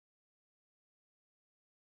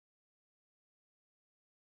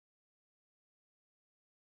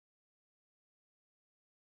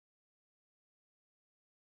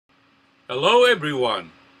Hello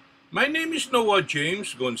everyone. My name is Noah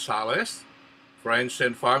James Gonzalez. Friends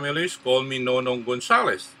and families call me Nonong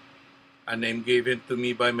Gonzalez, a name given to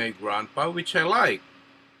me by my grandpa which I like,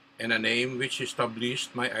 and a name which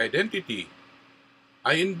established my identity.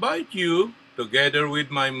 I invite you, together with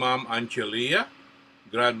my mom Angelia,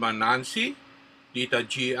 Grandma Nancy, Tita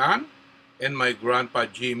Gian, and my grandpa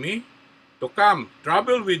Jimmy, to come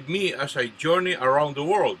travel with me as I journey around the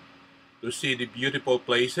world to see the beautiful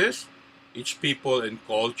places, its people and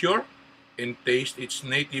culture, and taste its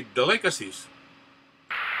native delicacies.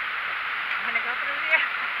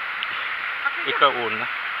 Ikaw una.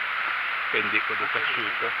 Kaya hindi ko dito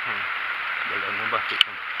suka. Dala na ba?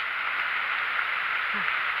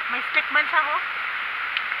 May stick man siya ho?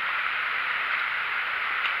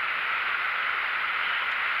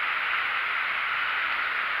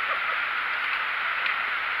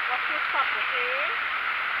 Watch your stop, okay?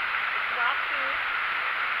 It's rocky.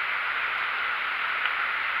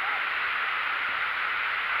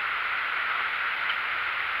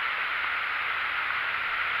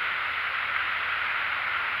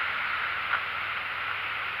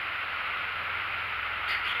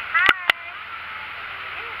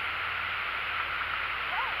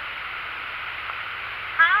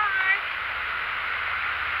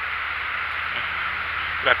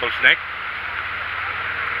 Rattlesnake?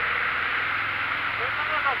 May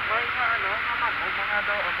mga hagmay na mga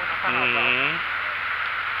daw amo na kahaba.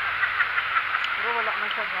 Pero wala man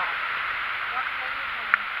siya nga.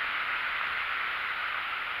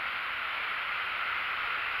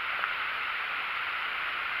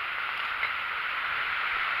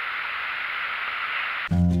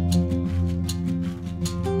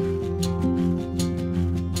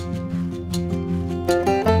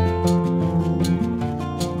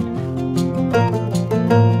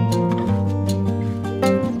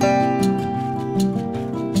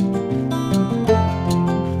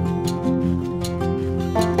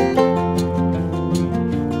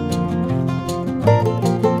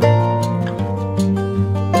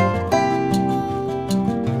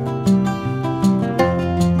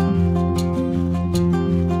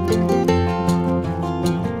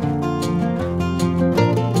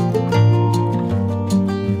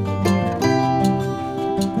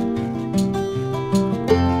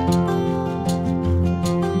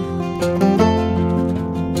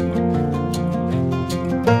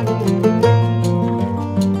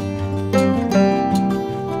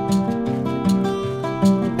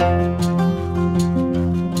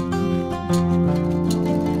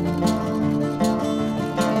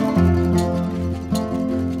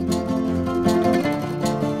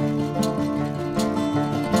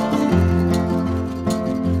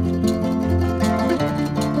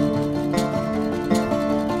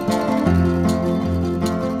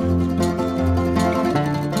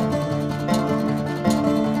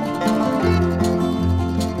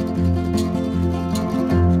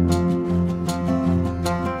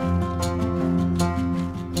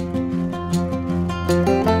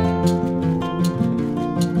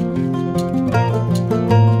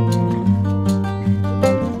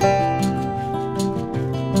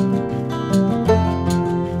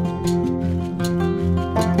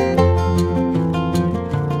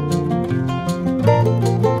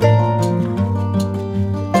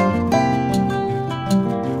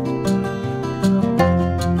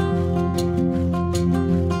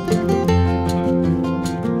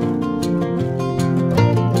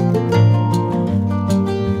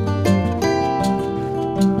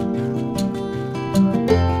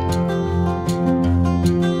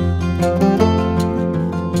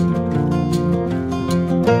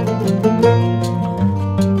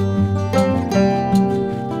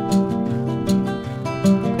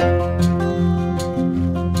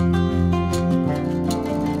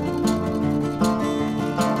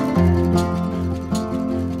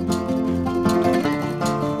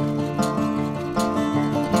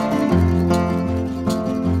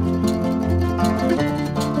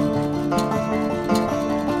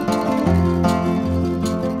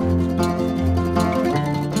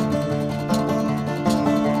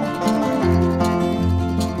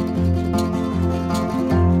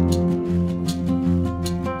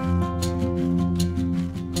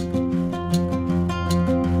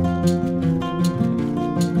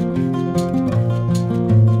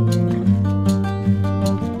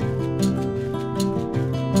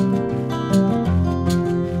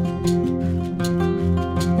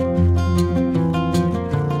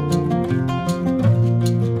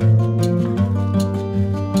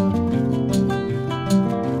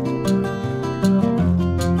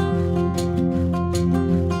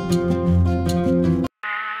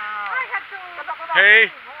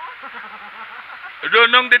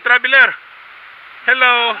 Nonong the Traveler.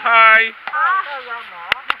 Hello, hi.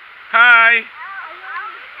 Hi.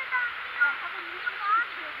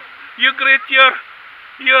 You greet your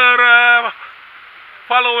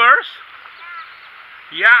followers?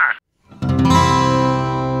 Yeah.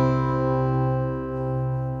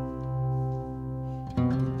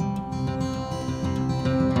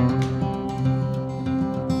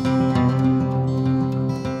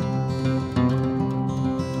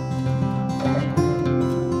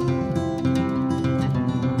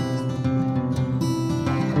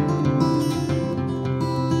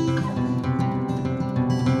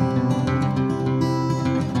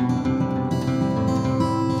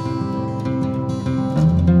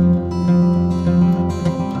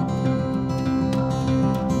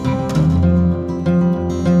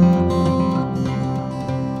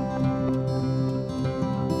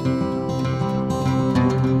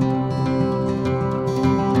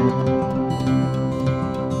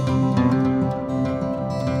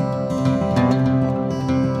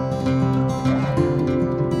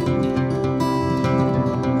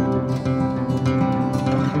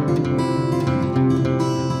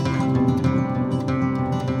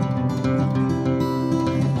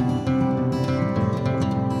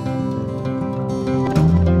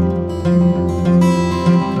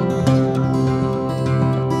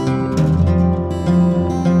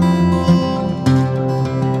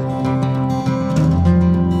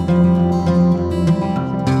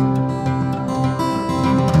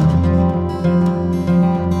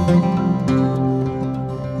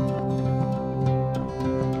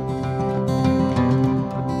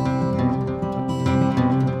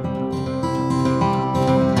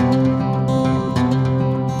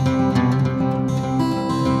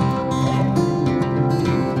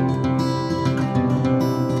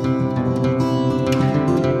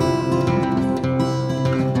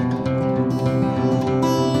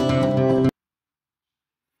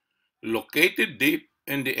 Located deep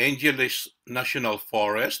in the Angeles National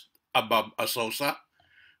Forest above Azusa,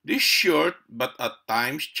 this short but at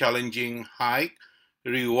times challenging hike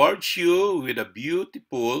rewards you with a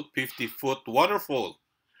beautiful 50-foot waterfall.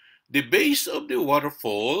 The base of the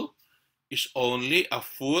waterfall is only a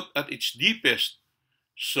foot at its deepest,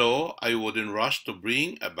 so I wouldn't rush to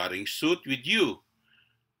bring a bathing suit with you.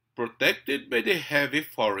 Protected by the heavy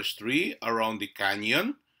forestry around the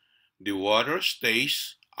canyon, the water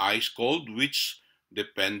stays ice cold, which,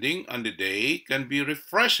 depending on the day, can be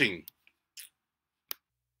refreshing.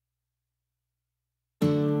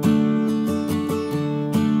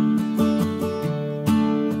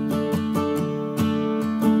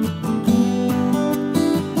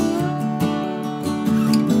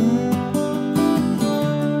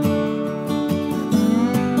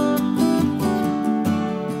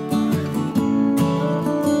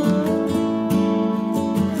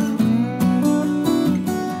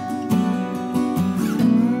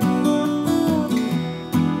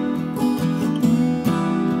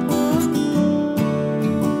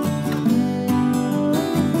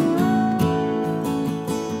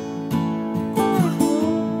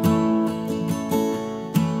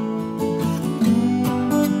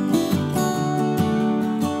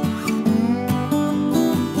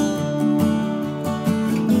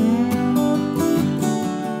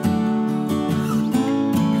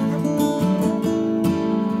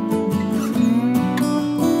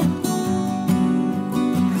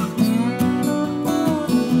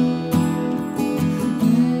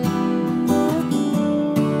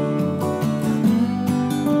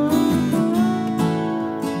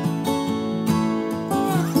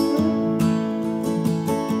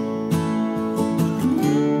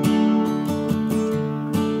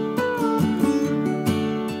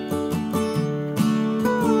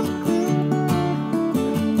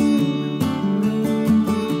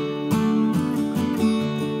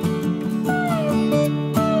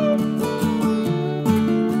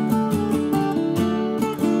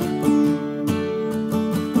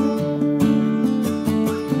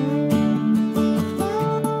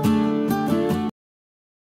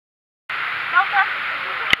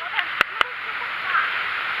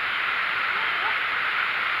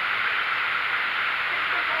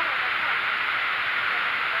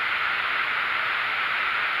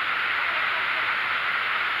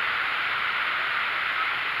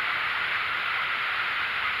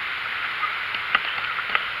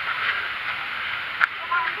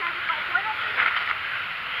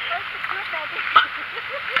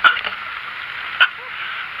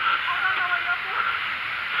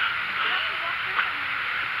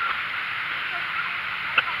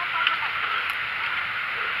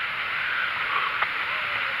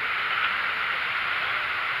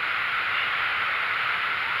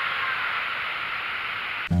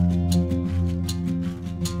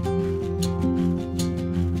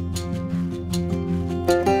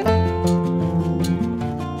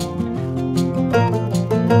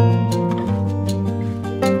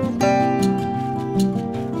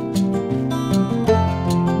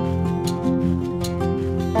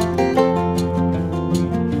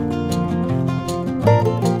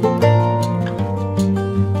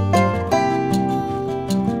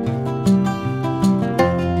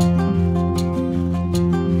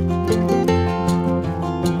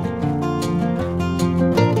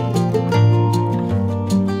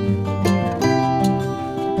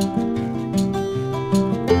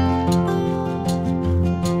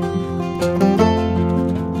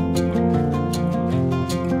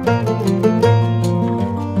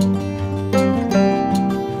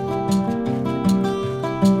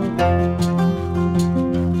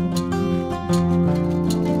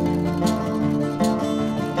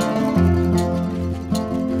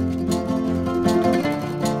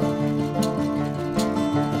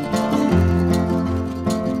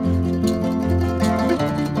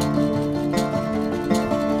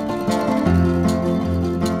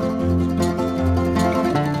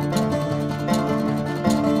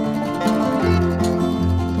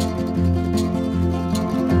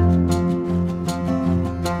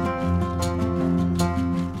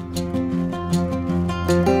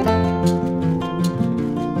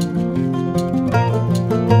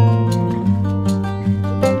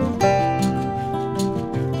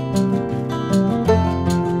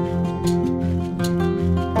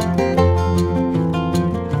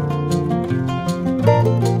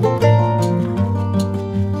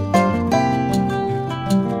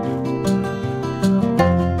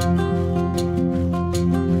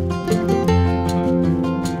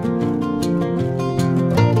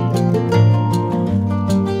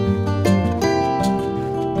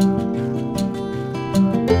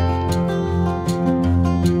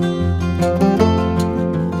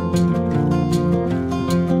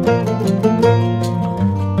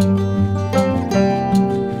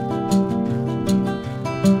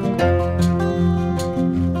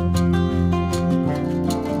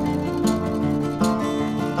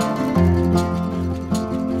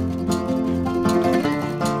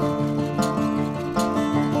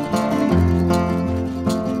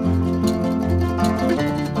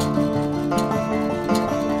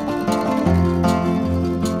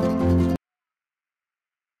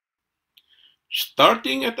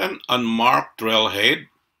 Starting at an unmarked trailhead,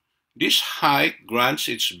 this hike grants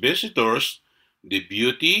its visitors the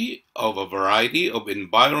beauty of a variety of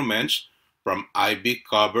environments from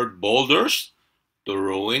ivy-covered boulders to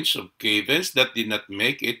ruins of caverns that did not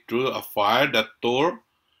make it through a fire that tore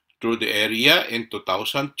through the area in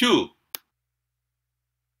 2002.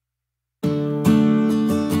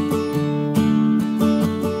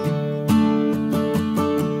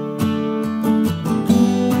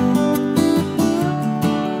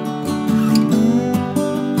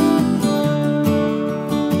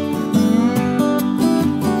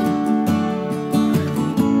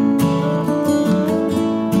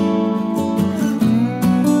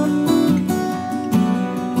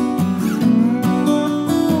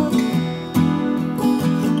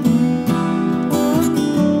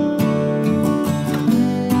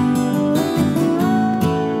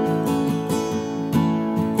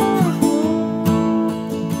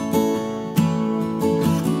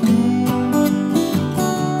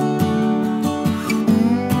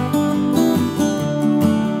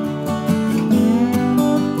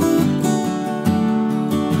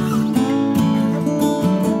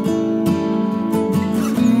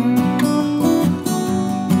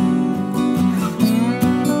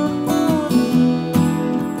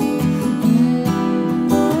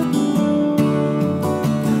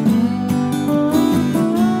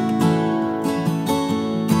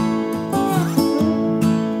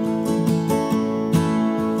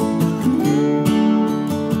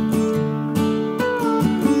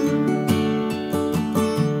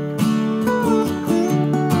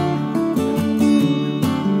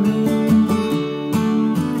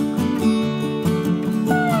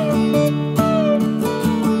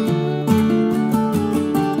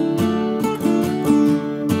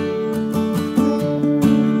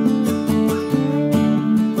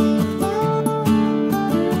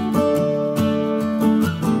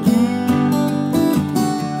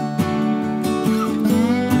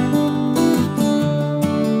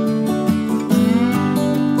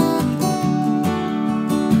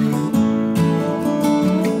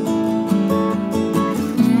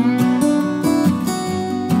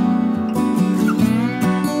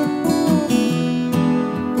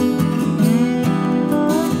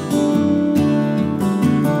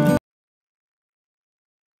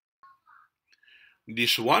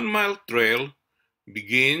 This 1 mile trail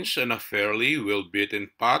begins on a fairly well-beaten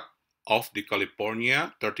path off the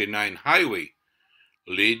California 39 highway,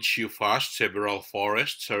 leads you past several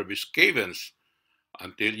Forest Service caverns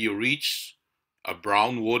until you reach a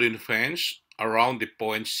brown wooden fence around the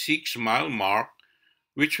 0.6 mile mark,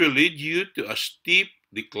 which will lead you to a steep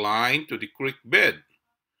decline to the creek bed.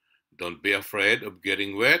 Don't be afraid of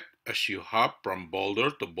getting wet as you hop from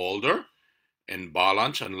boulder to boulder and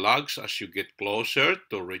balance on logs as you get closer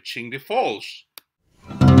to reaching the falls.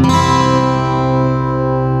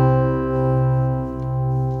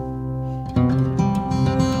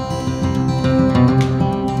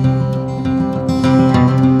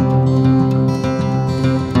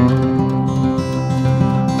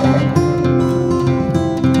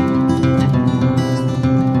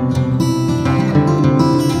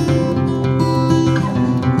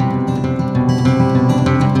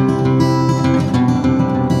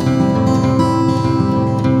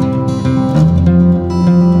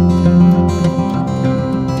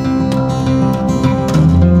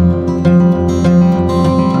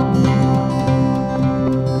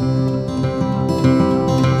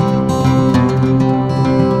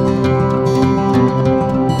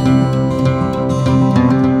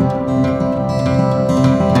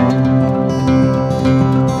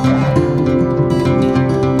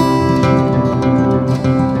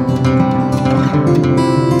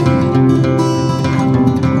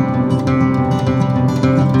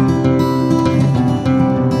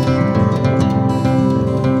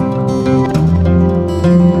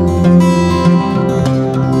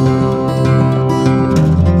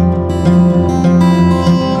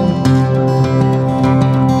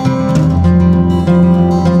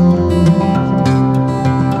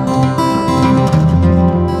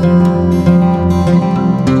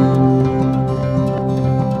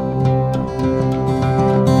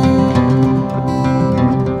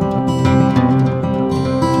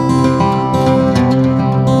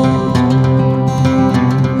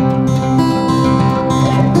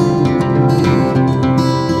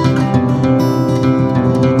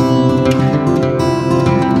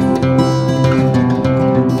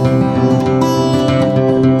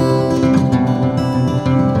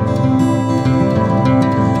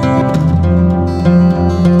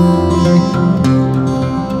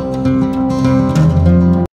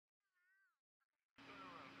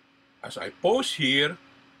 As I pause here,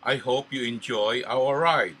 I hope you enjoy our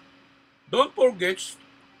ride. Don't forget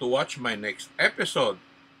to watch my next episode,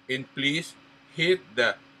 and please hit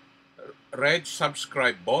the red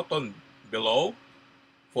subscribe button below,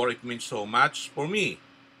 for it means so much for me.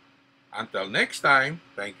 Until next time,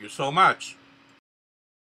 thank you so much.